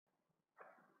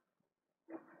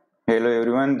Hello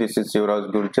everyone, this is Shivraj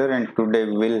Gurjar and today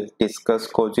we'll discuss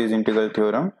Cauchy's Integral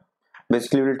Theorem.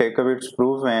 Basically we'll take up its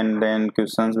proof and then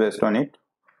questions based on it.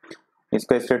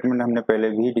 इसका statement हमने पहले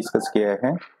भी discuss किया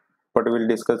है, but we'll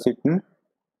discuss it in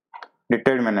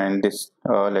detailed manner in this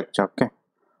lecture. Okay,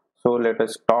 so let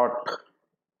us start.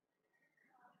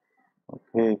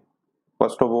 Okay,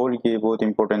 first of all ये बहुत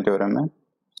important theorem है.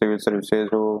 Civil services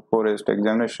हो, फॉरेस्ट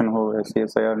एग्जामिनेशन हो,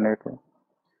 CSIR नेट हो,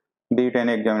 B.Tech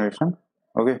any examination.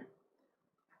 Okay.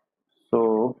 So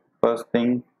first thing,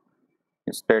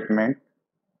 statement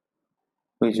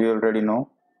which we already know,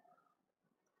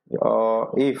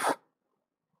 if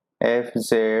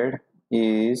fz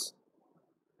is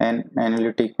an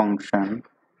analytic function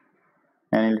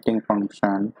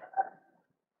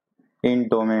in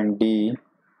domain D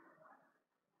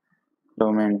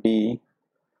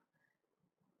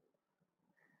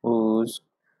whose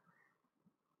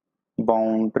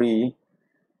boundary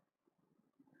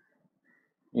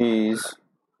is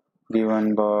given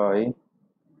by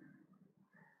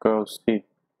curve C.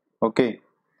 Okay,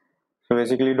 so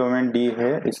basically domain D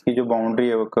है, इसकी जो boundary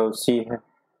है वो curve C है.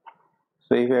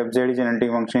 So if F Z is an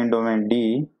analytic function in domain D,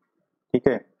 ठीक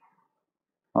है,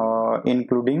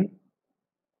 including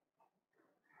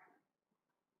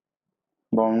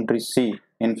boundary C,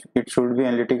 it should be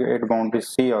analytic eight boundary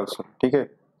C also, ठीक है,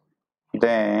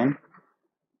 then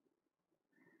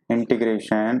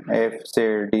integration F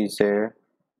Z D Z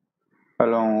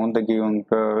along the given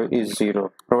curve is 0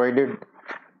 provided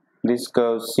this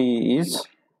curve C is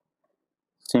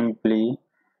simply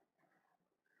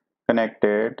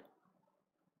connected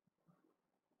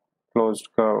closed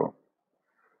curve.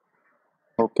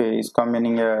 Okay, इसका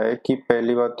meaning यह है कि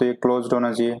पहली बात तो ये क्लोज्ड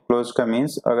होना चाहिए. क्लोज्ड का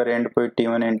मीन्स अगर and point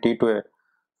T1 and T2 है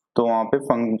तो वहाँ पे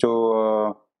जो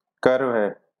कर्व है,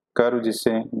 कर्व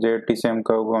जिससे ZT से हम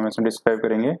कर्व को हमेशा डिस्क्राइब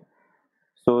करेंगे.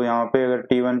 सो यहाँ पे अगर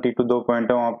T1 T2 दो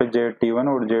पॉइंट है, वहाँ पे ZT1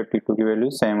 और ZT2 की वैल्यू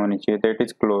सेम होनी चाहिए. That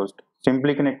is closed.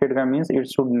 Simply connected का means it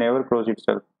should never close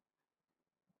itself.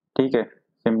 ठीक है,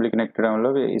 सिंपली कनेक्टेड का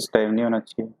मतलब इस टाइप नहीं होना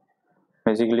चाहिए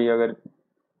बेसिकली. अगर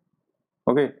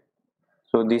okay,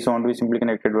 so this want be simply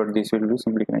connected but this will be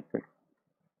simply connected.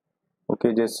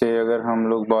 Okay, जैसे अगर हम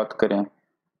लोग बात करें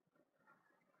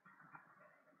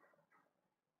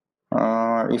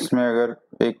इसमें अगर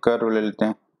एक कर्व ले लेते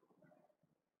हैं,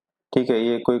 ठीक है,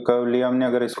 ये कोई कर्व लिया हमने,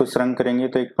 अगर इसको श्रंक करेंगे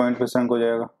तो एक पॉइंट पे श्रंक हो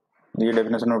जाएगा. ये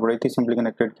डेफिनेशन में पढ़ी थी सिंपली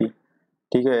कनेक्टेड की.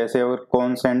 ठीक है, ऐसे अगर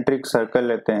कॉन्सेंट्रिक सर्कल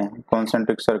लेते हैं,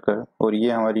 कॉन्सेंट्रिक सर्कल, और ये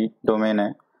हमारी डोमेन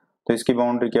है, तो इसकी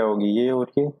बाउंड्री क्या होगी, ये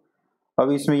और ये.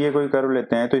 अब इसमें ये कोई कर्व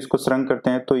लेते हैं तो इसको श्रंक करते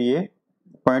हैं, तो ये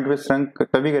पॉइंट पे श्रंक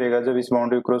तभी करेगा जब इस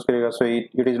बाउंड्री को क्रॉस करेगा. So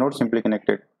it is not simply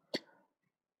connected.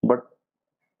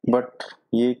 But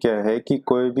ये क्या है कि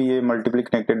कोई भी ये मल्टीपली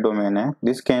कनेक्टेड डोमेन है,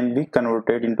 this can be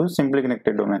converted into simply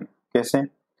connected domain. कैसे?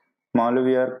 मान लो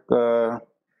we are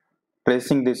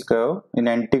tracing this curve in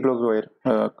anti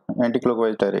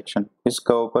clockwise direction. इस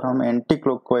कर्व पर हम एंटी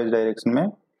क्लॉकवाइज डायरेक्शन में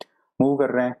मूव कर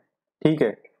रहे हैं. ठीक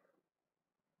है,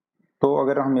 तो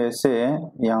अगर हम ऐसे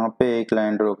यहाँ पे एक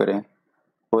लाइन ड्रॉ करें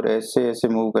और ऐसे ऐसे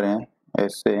मूव करें,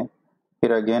 ऐसे,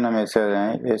 फिर अगेन हम ऐसे आ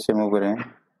जाएं, ऐसे मूव करें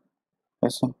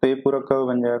ऐसे, तो ये पूरा कर्व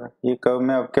बन जाएगा. ये कर्व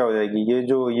में अब क्या हो जाएगी, ये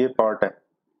जो ये पार्ट है,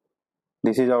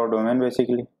 this is our domain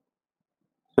basically.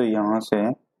 तो यहाँ से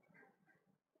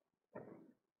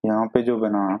यहाँ पे जो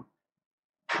बना,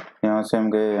 यहाँ से हम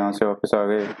गए, यहाँ से वापस आ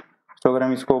गए. तो अगर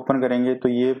हम इसको ओपन करेंगे तो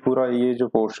ये पूरा ये जो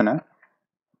पोर्शन है,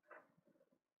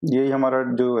 यही हमारा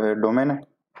जो है डोमेन है.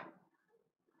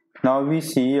 नाउ वी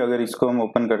सी, अगर इसको हम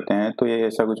ओपन करते हैं तो ये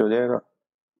ऐसा कुछ हो जाएगा.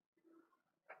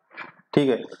 ठीक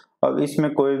है, अब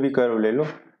इसमें कोई भी कर्व ले लो,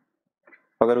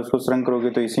 अगर उसको श्रंक करोगे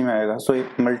तो इसी में आएगा. सो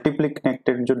एक मल्टीपली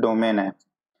कनेक्टेड जो डोमेन है,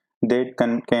 that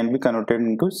can be converted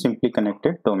into simply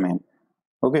connected domain.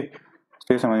 Okay,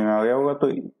 तो समझ में आ गया होगा. तो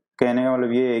कहने का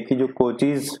मतलब ये है कि जो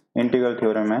कोचीज इंटीग्रल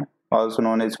थ्योरम है, also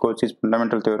known as कोचीज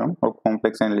fundamental theorem of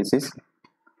complex analysis,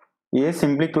 ये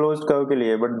सिंपली क्लोज्ड कर्व के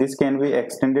लिए, but this can be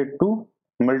extended to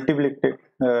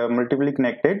मल्टीपली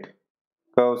connected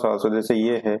curves also. जैसे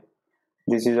ये है,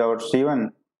 दिस इज आवर C1,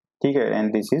 ठीक है,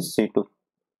 एंड दिस इज C2.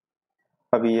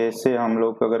 अभी ऐसे हम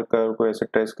लोग अगर कर्व को ऐसे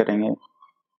ट्रेस करेंगे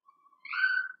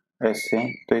ऐसे,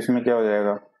 तो इसमें क्या हो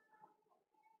जाएगा,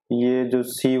 ये जो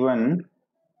C1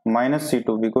 minus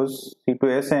C2, because C2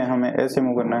 ऐसे है, हमें ऐसे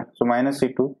मूव करना है. सो माइनस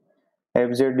C2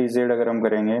 FZ अगर हम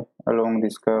करेंगे along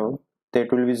this curve,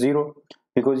 that will be 0,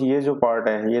 because ये जो पार्ट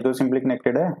है ये तो सिंपली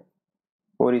कनेक्टेड है,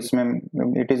 और इसमें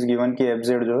इट इज गिवन कि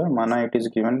FZ जो है, माना इट इज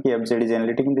गिवन कि FZ is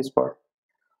analytic in this part.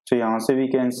 सो यहाँ से we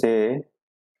can say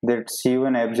that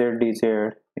C1 FZ DZ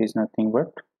is nothing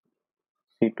but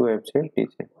C2 FZ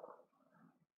DZ.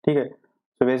 ठीक है,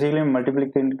 तो बेसिकली मल्टीपली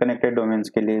कनेक्टेड डोमेन्स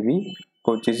के लिए भी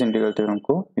कोचीज इंटीग्रल थ्योरम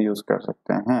को यूज कर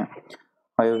सकते हैं।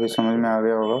 आई होप समझ में आ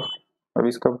गया होगा। अब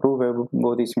इसका प्रूफ है,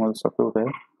 बहुत ही स्मॉल सा प्रूफ है।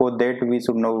 For that we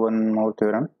should know one more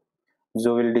theorem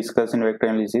जो will discuss in vector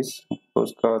analysis. तो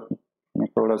उसका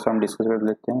थोड़ा सा हम डिस्कस कर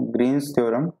लेते हैं। ग्रीन्स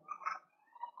थ्योरम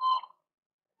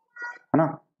है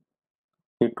ना,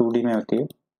 ये 2D में होती है।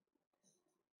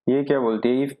 ये क्या बोलती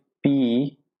है, if P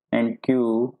and Q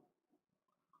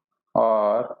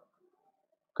are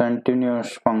continuous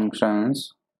functions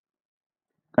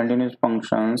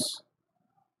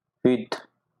with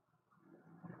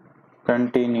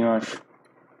continuous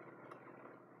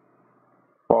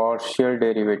partial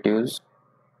derivatives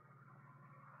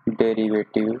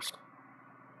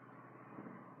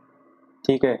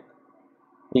ठीक है,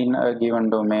 in a given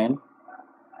domain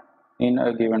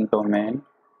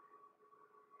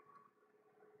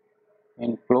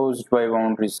enclosed by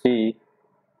boundary C,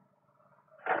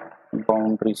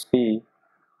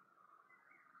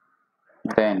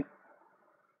 then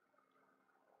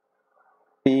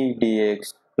P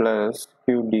dx plus Q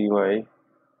dy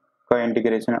का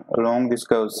integration along this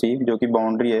curve C, जो कि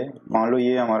बाउंड्री है। मान लो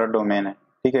ये हमारा domain है,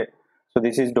 ठीक है, सो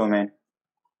दिस इज डोमेन,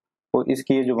 और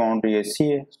इसकी ये जो बाउंड्री है C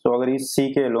है। तो अगर इस C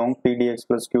के along P dx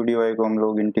plus Q dy को हम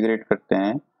लोग इंटीग्रेट करते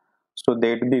हैं, so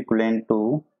that B equivalent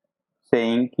to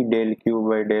saying कि del Q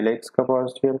by del x का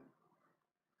partial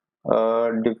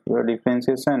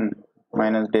differentiation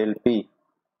minus del P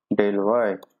del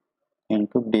y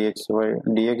into dx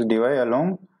dy along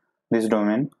this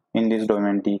domain in this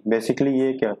domain T। Basically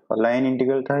ये क्या line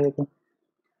integral था, ये तो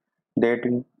that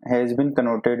has been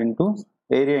converted into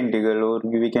area integral, और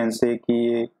we can say कि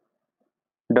ये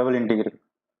double integral,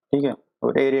 ठीक है,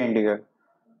 और एरिया इंटीग्रल।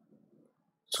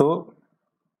 सो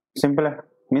सिंपल है,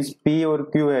 मीन्स P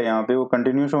और Q है यहाँ पे वो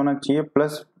कंटिन्यूस होना चाहिए,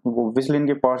 प्लस ऑब्वियसली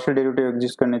इनके पार्शियल डेरिवेटिव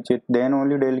एग्जिस्ट करने चाहिए, then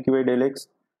only del Q by del x,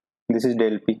 this is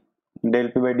del P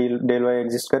by del y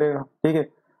exist करेगा, ठीक है।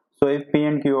 So if P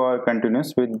and Q are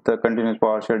continuous with the continuous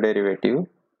partial derivative,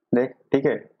 ठीक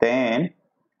है, then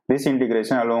this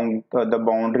integration along the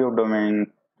boundary of domain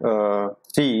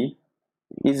C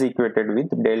is equated with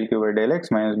del Q by del x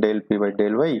minus del P by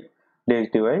del y del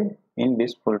dy in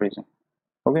this full region.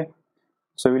 Okay,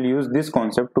 so we'll use this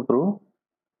concept to prove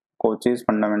Cauchy's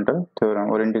fundamental theorem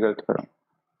or integral theorem.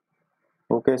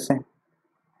 वो कैसे,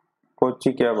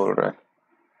 Cauchy क्या बोल रहा है?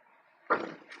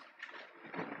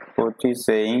 Cauchy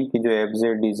saying कि जो FZ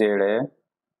है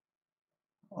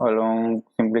along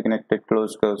simply connected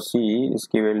closed curve C,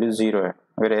 इसकी वैल्यू 0 है।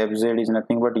 अगर FZ is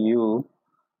nothing but U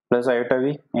plus iota V,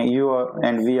 U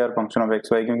and V are function of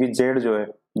XY, क्योंकि Z जो है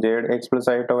Z X plus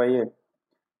iota Y है,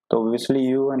 तो obviously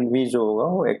U and V जो होगा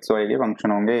वो XY के फंक्शन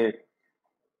होंगे।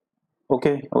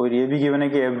 ओके, और ये भी गिवन है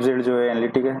कि FZ जो है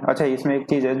एनालिटिक है। अच्छा, इसमें एक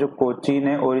चीज़ है जो कोची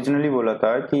ने ओरिजिनली बोला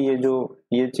था कि ये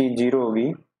चीज़ 0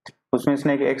 होगी, उसमें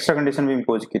इसने एक एक्स्ट्रा कंडीशन भी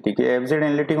इम्पोज की थी कि FZ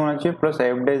एनालिटिक होना चाहिए प्लस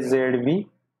F' भी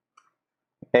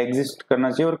एग्जिस्ट करना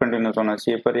चाहिए और कंटिन्यूस होना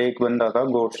चाहिए। पर एक बंदा था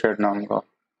गोडशेड नाम का,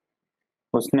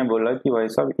 उसने बोला कि भाई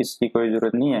साहब इसकी कोई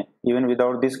जरूरत नहीं है, even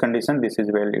without this condition this is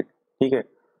valid, ठीक है।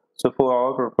 So for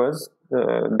our purpose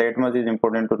that much is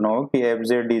important to know कि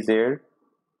FZ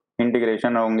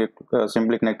इंटीग्रेशन होंगे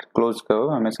सिंपली कनेक्टेड क्लोज कर्व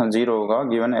हमेशा 0 होगा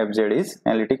given FZ is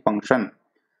analytic function,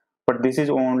 but this is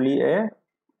only a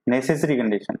necessary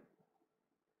condition.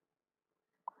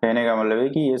 कहने का मतलब है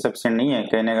कि ये सफिशिएंट नहीं है।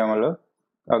 कहने का मतलब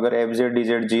अगर FZ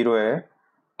 0 है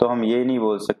तो हम ये नहीं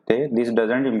बोल सकते, दिस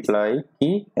डजंट इम्प्लाई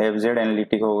कि FZ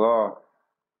एनालिटिक होगा,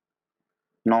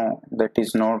 know that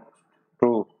is not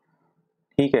true,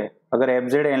 ठीक है। अगर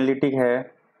FZ एनालिटिक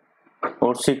है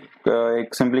और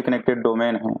एक सिंपली कनेक्टेड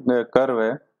डोमेन है, कर्व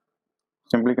है,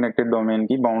 सिंपली कनेक्टेड डोमेन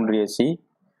की बाउंड्री है C,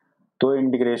 तो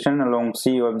इंटीग्रेशन अलोंग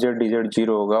C FZ 0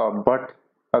 होगा। बट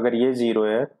अगर ये 0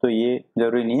 है तो ये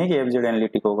जरूरी नहीं है कि FZ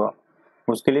एनालिटिक होगा,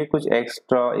 उसके लिए कुछ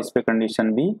एक्स्ट्रा इस पे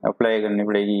कंडीशन भी अप्लाई करनी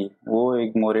पड़ेगी। वो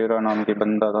एक मोरेरा नाम के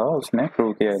बंदा था, उसने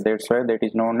प्रूव किया, that's why that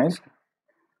is known as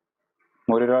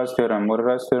मोरेरास theorem.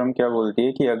 मोरेरास theorem क्या बोलती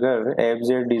है कि अगर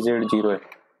FZ 0 है,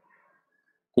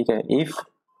 ठीक है, if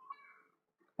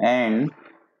and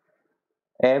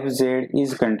FZ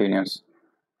is continuous,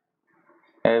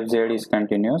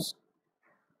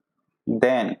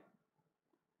 then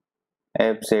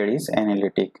FZ is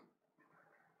analytic,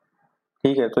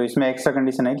 ठीक है। तो इसमें एक्स्ट्रा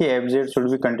कंडीशन है कि FZ should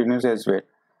be continuous as well,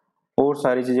 और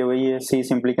सारी चीजें वही है, C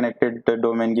सिंपली कनेक्टेड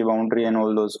डोमेन की boundary and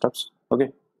all those stuffs. Okay,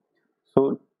 सो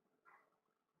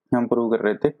हम प्रूव कर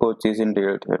रहे थे Cauchy's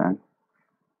integral theorem.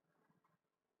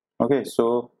 Okay,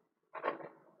 so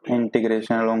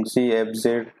integration along C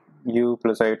FZ U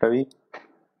plus iota V,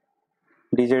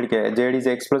 dz क्या है, Z is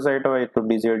x plus iota y, तो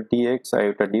dz dx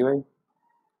iota dy,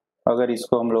 अगर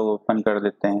इसको हम लोग ओपन कर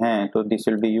देते हैं तो this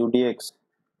will be U D x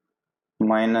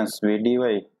minus we D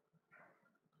Y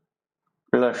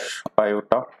plus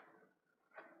iota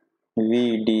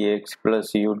we D x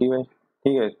plus U D Y.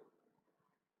 ठीक है,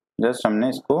 जस्ट हमने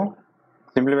इसको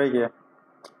सिंप्लीफाई किया।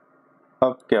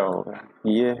 अब क्या होगा,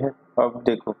 ये है। अब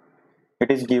देखो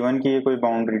इट इज गिवन कि ये कोई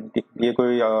बाउंड्री, ये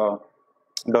कोई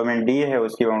डोमेन डी है,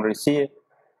 उसकी बाउंड्री सी है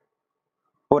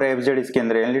और एफ जेड इसके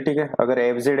अंदर एनालिटिक है। अगर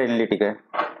एफ जेड एनालिटिक है,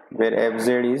 where F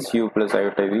Z is you plus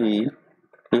iota we,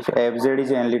 if F Z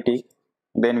is analytic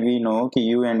then we know कि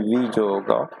यू एंड वी जो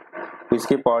होगा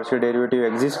इसके पार्शियल डेरिवेटिव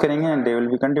एग्जिस्ट करेंगे and they will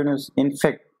be continuous.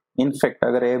 In fact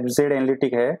अगर F Z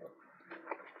analytic है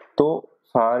तो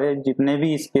सारे जितने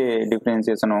भी इसके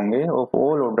डिफरेंशिएशन होंगे of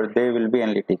all order they will be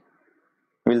analytic.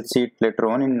 Will see it later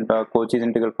on in the कोचीज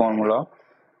integral formula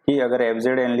कि अगर एफ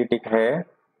जेड एनालिटिक है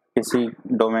किसी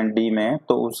डोमेन डी में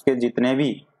तो उसके जितने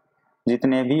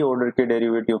भी ऑर्डर के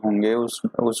डेरिवेटिव होंगे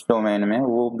उस डोमेन में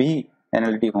वो भी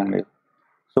एनालिटिक होंगे।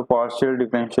 So partial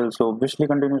differentials obviously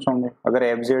continuous होंगे। अगर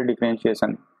F Z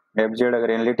differentiation F Z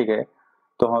अगर एनालिटिक है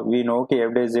तो वी नो कि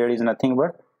F Z is nothing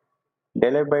but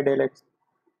del F by del x.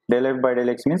 Del F by del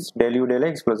x means del you del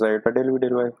x plus iota del you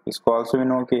del Y. इसको also we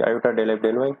know कि iota del F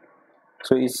del Y.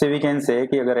 सो इससे we can say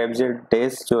कि अगर F Z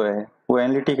डेस जो है वो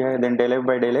analytic है then del F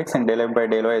by del x and del F by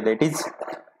del Y that is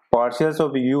पार्शियल्स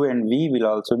of u and v will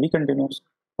also be continuous.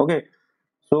 Okay,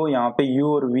 सो यहाँ पे u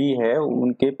और v है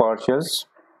उनके पार्शियल्स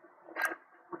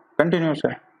कंटिन्यूस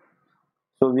है।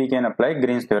 So we can apply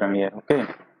Green's theorem here. Okay,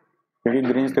 क्योंकि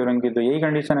Green's theorem की तो यही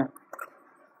कंडीशन है।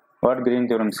 और ग्रीन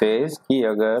थ्योरम सेज कि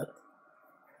अगर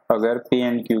p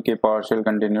एंड q के पार्शियल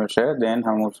कंटिन्यूस है देन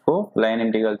हम उसको लाइन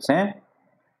इंटीग्रल से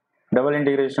डबल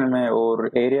इंटीग्रेशन में और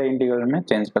एरिया इंटीग्रल में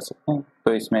चेंज कर सकते हैं।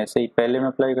 तो इसमें ऐसे ही पहले में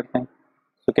अप्लाई करते हैं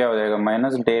तो क्या हो जाएगा,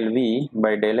 minus del we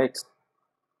by del x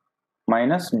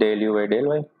minus del you by del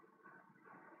Y.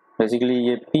 Basically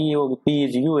ये p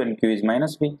is u and q is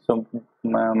minus v, so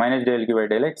minus del q by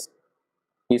del x.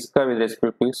 इसका विद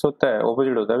रेस्पेक्ट टू x होता है,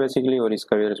 opposite होता है basically, और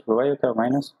इसका with respect to y होता है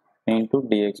minus into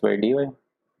D x by D Y.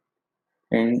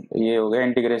 ये हो गया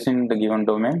integration in the given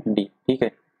domain d। ठीक है,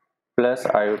 प्लस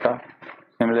आयोटा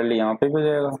सिमिलरली यहाँ पे भी हो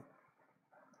जाएगा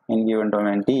in given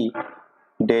domain d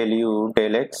del u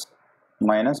del x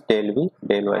minus del v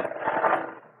del y,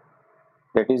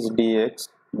 that is dx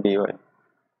dy.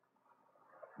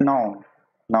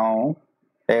 Now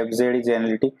fz is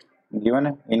analytic given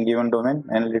in given domain,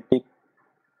 analytic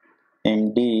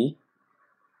in d,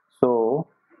 so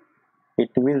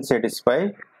it will satisfy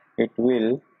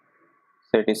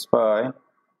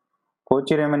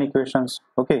Cauchy-Riemann equations.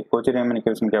 Okay, Cauchy-Riemann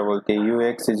equation क्या बोलती है,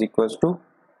 ux is equals to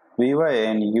vy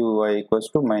and uy equals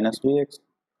to minus vx।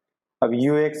 अब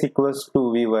ux equals to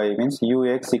we Y means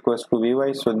ux equals to we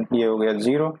Y, सो ये हो गया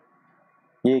zero.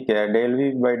 ये क्या है, del we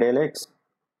by del x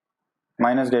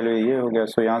minus del we, ये हो गया।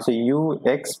 सो यहाँ से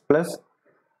ux plus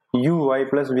you Y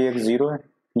plus we x zero है,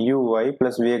 you Y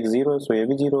plus we x zero है, सो ये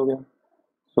भी जीरो हो गया।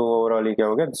 सो ओवरऑल ये क्या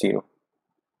हो गया, जीरो।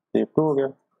 ये टू हो गया।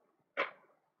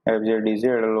 F Z D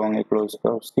Z along a closed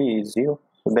curve C is zero,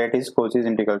 so that is Cauchy's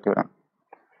integral theorem.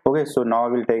 Okay, so now I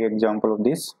will take example of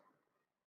this.